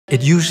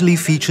It usually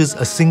features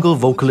a single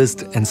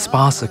vocalist and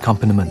sparse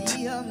accompaniment.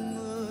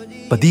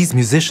 But these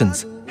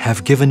musicians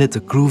have given it a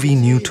groovy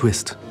new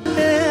twist.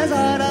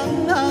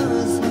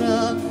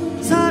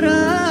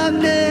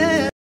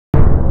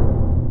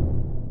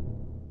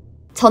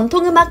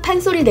 전통음악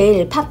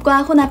판소리를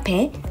팝과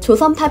혼합해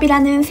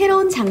조선팝이라는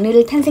새로운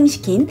장르를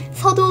탄생시킨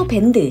서도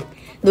밴드.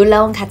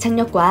 놀라운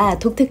가창력과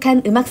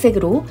독특한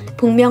음악색으로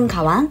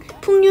복면가왕,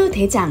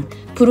 풍류대장,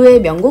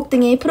 불후의 명곡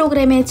등의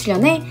프로그램에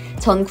출연해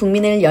전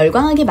국민을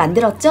열광하게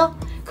만들었죠.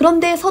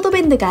 그런데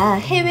서도밴드가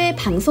해외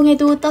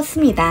방송에도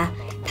떴습니다.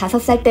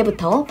 5살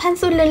때부터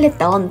판소리를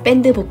했던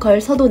밴드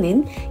보컬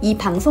서도는 이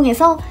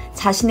방송에서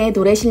자신의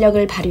노래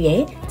실력을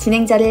발휘해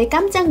진행자를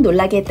깜짝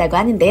놀라게 했다고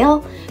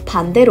하는데요.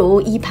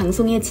 반대로 이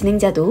방송의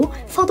진행자도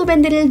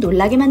서도밴드를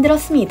놀라게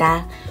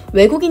만들었습니다.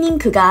 외국인인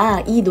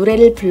그가 이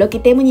노래를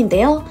불렀기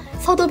때문인데요.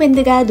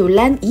 서도밴드가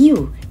놀란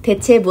이유,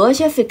 대체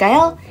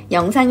무엇이었을까요?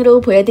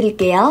 영상으로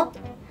보여드릴게요.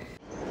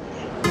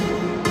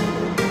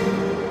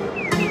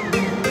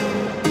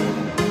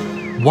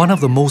 One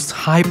of the most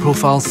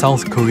high-profile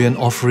South Korean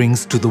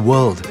offerings to the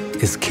world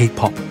is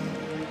K-pop.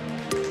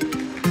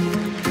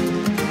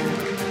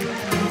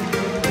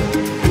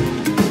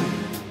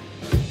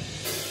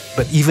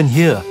 But even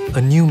here,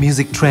 a new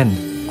music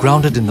trend,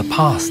 grounded in the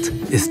past,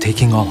 is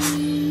taking off.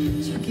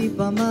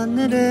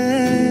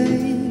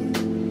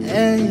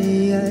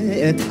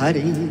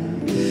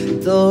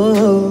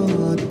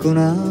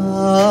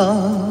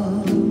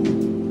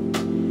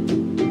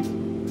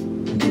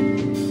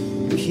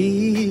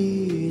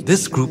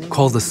 This group,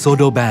 called the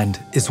Sodo Band,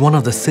 is one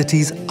of the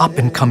city's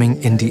up-and-coming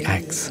indie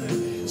acts.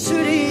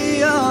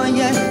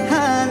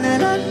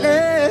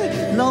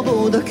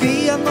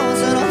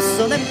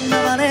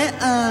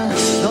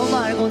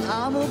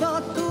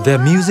 Their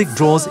music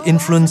draws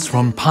influence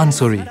from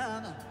pansori,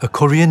 a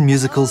Korean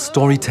musical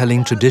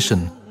storytelling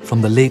tradition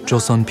from the late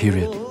Joseon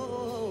period.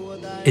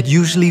 It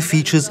usually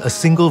features a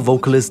single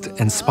vocalist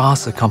and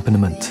sparse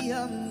accompaniment.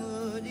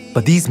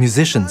 But these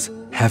musicians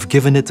have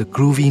given it a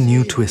groovy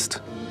new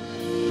twist.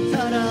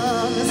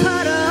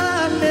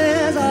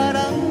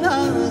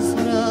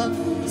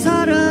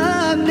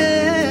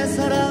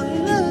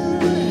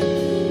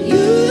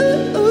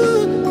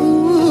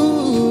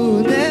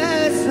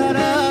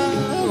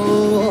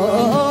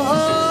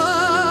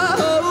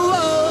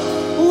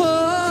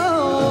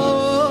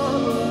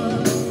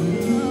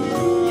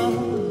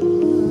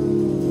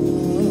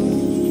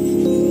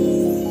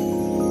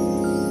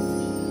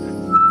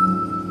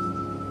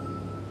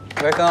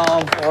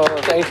 Welcome. Oh,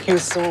 thank you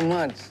so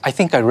much. I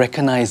think I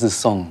recognize this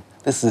song.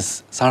 This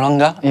is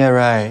Saranga. Yeah,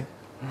 right.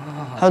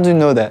 How do you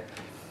know that?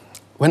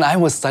 When I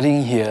was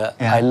studying here,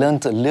 Yeah. I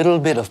learned a little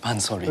bit of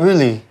pansori.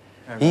 Really?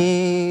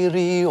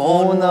 이리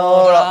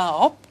오너라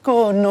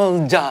업고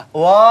놀자.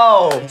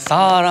 Wow.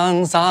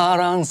 사랑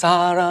사랑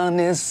사랑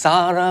내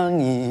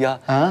사랑이야.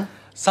 Huh?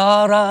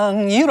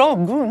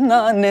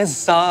 사랑이로구나 내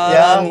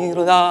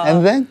사랑이로다.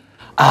 And then?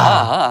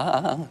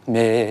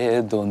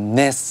 매도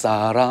내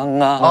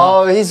사랑아.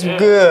 Oh, he's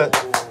good.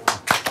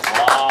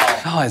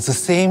 Oh, it's the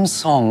same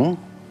song,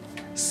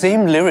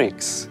 same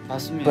lyrics,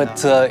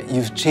 but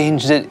you've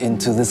changed it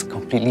into this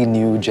completely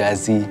new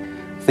jazzy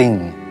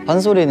thing.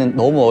 판소리는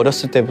너무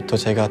어렸을 때부터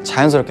제가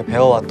자연스럽게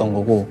배워왔던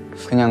거고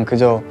그냥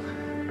그저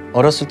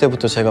어렸을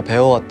때부터 제가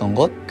배워왔던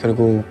것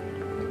그리고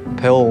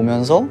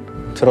배워오면서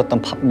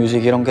들었던 팝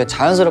뮤직 이런 게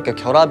자연스럽게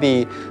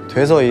결합이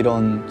돼서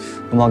이런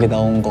음악이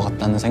나온 것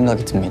같다는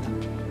생각이 듭니다.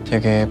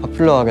 되게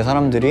파퓰러하게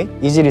사람들이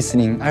이지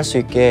리스닝 할 수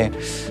있게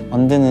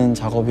만드는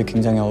작업이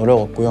굉장히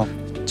어려웠고요.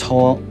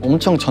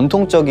 엄청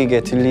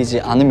전통적이게 들리지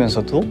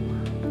않으면서도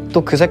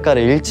또 그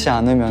색깔을 잃지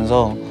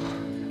않으면서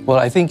Well,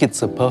 I think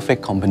it's a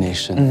perfect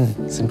combination.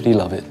 Simply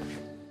love it.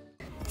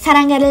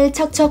 사랑가를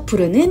척척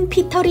부르는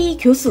피터리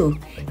교수.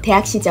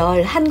 대학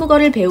시절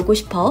한국어를 배우고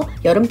싶어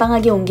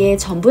여름방학에 온 게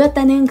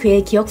전부였다는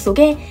그의 기억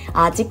속에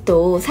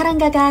아직도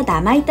사랑가가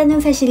남아있다는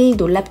사실이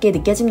놀랍게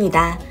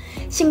느껴집니다.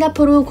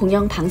 싱가포르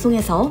공영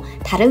방송에서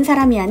다른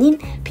사람이 아닌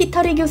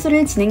피터리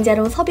교수를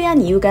진행자로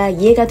섭외한 이유가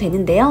이해가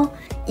되는데요.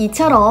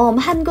 이처럼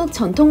한국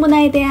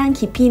전통문화에 대한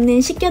깊이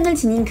있는 식견을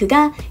지닌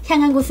그가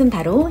향한 곳은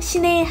바로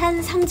시내의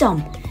한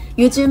상점.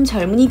 요즘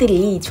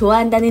젊은이들이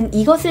좋아한다는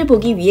이것을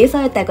보기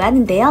위해서였다고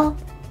하는데요.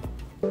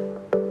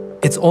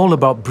 It's all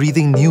about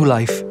breathing new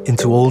life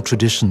into old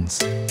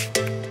traditions.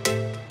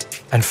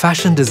 And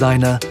fashion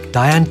designer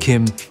Diane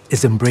Kim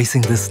is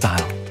embracing this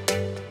style.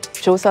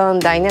 Joseon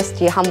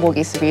Dynasty hanbok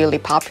is really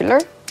popular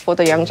for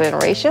the young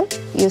generation.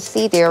 You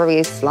see there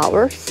is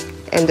flowers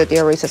and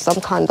there is some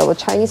kind of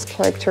Chinese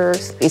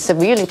characters. It's a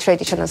really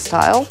traditional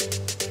style.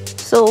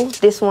 So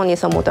this one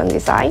is a modern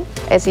design.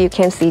 As you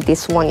can see,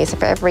 this one is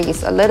fabric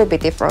is a little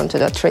bit different to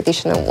the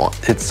traditional one.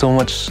 It's so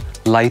much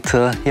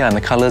lighter, yeah, and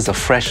the colors are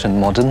fresh and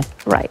modern.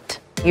 Right.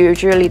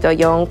 Usually the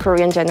young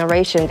Korean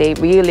generation, they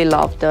really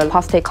love the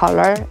pastel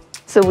color.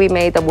 So we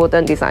made the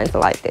modern designs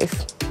like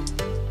this.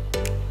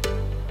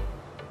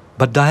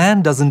 But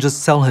Diane doesn't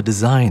just sell her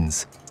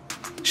designs.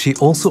 She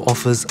also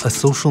offers a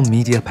social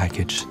media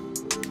package.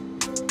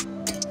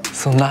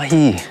 So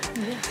Nahi,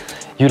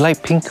 you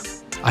like pink?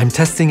 I'm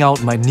testing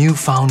out my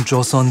newfound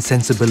Joseon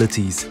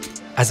sensibilities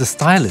as a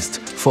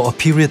stylist for a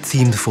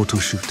period-themed photo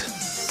shoot.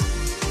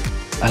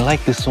 I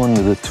like this one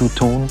with the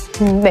two-tone.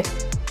 네.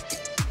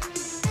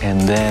 And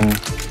then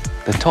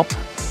the top.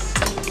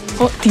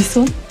 This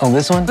one? Oh,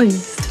 this one?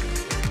 Yes.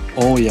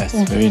 Oh, yes,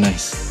 very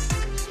nice.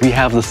 We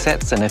have the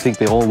sets and I think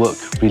they all work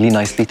really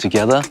nicely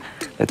together.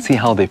 Let's see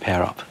how they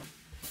pair up.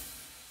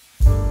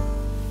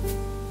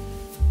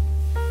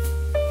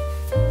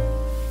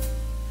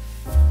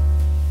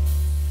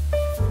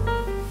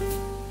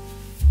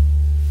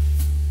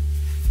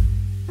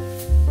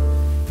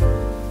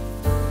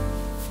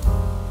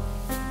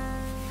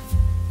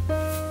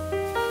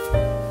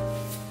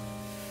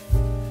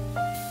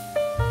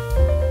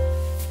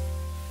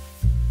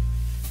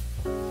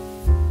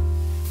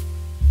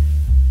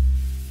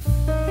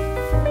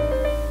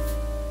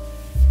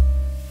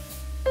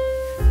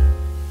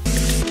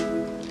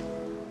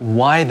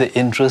 Why the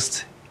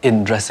interest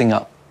in dressing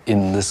up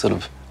in this sort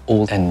of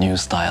old and new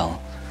style?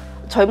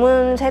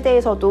 젊은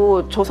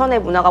세대에서도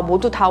조선의 문화가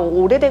모두 다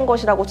오래된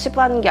것이라고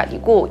치부하는 게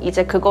아니고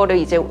이제 그거를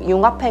이제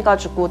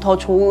융합해가지고 더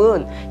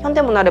좋은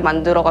현대 문화를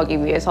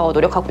만들어가기 위해서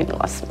노력하고 있는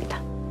것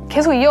같습니다.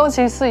 계속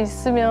이어질 수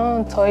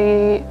있으면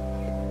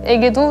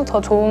저희에게도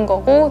더 좋은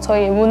거고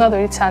저희 문화도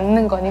잃지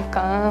않는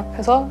거니까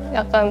그래서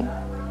약간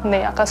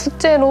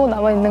숙제로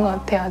남아 있는 것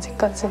같아요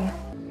아직까지는.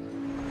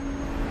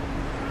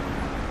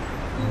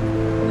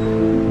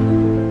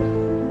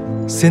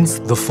 Since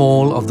the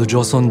fall of the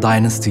Joseon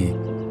dynasty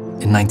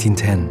in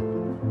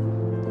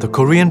 1910, the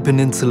Korean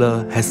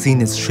peninsula has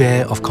seen its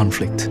share of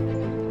conflict,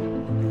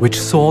 which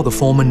saw the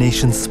former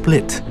nation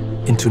split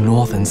into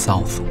North and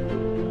South.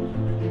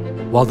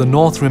 While the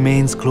North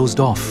remains closed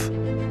off,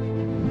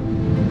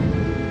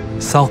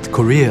 South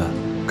Korea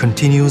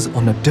continues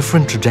on a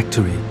different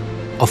trajectory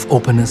of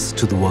openness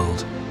to the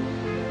world,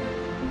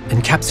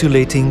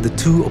 encapsulating the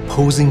two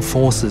opposing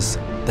forces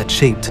that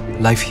shaped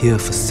life here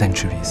for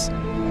centuries.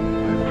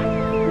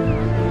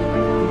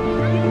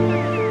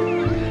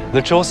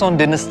 The Joseon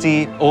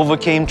dynasty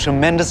overcame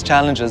tremendous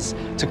challenges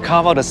to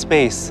carve out a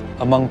space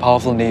among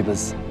powerful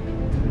neighbors.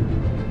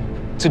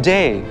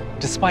 Today,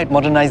 despite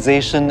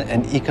modernization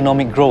and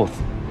economic growth,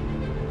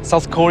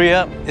 South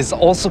Korea is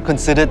also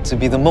considered to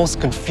be the most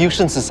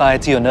Confucian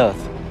society on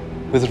earth,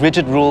 with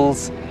rigid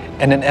rules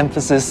and an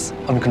emphasis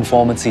on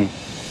conformity.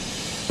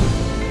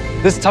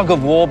 This tug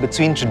of war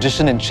between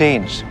tradition and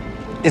change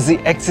is the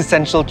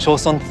existential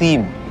Joseon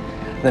theme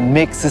that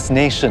makes this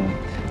nation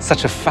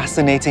such a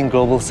fascinating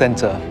global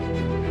center.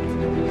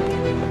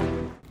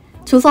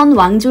 조선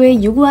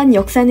왕조의 유구한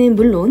역사는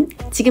물론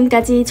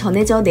지금까지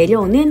전해져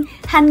내려오는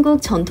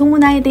한국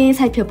전통문화에 대해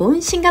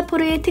살펴본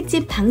싱가포르의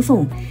특집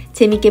방송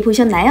재밌게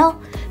보셨나요?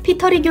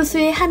 피터리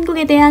교수의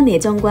한국에 대한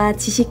애정과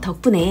지식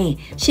덕분에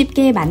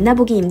쉽게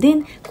만나보기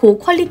힘든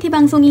고퀄리티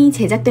방송이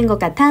제작된 것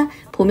같아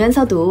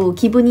보면서도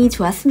기분이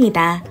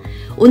좋았습니다.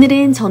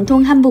 오늘은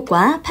전통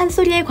한복과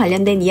판소리에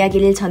관련된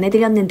이야기를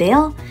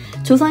전해드렸는데요.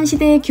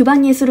 조선시대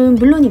규방예술은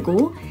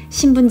물론이고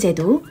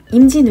신분제도,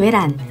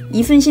 임진왜란,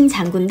 이순신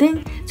장군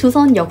등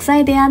조선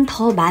역사에 대한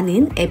더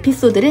많은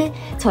에피소드를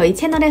저희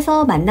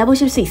채널에서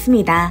만나보실 수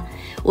있습니다.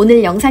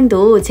 오늘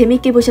영상도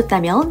재밌게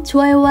보셨다면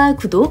좋아요와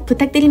구독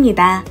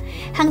부탁드립니다.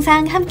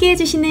 항상 함께해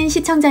주시는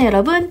시청자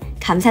여러분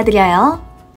감사드려요.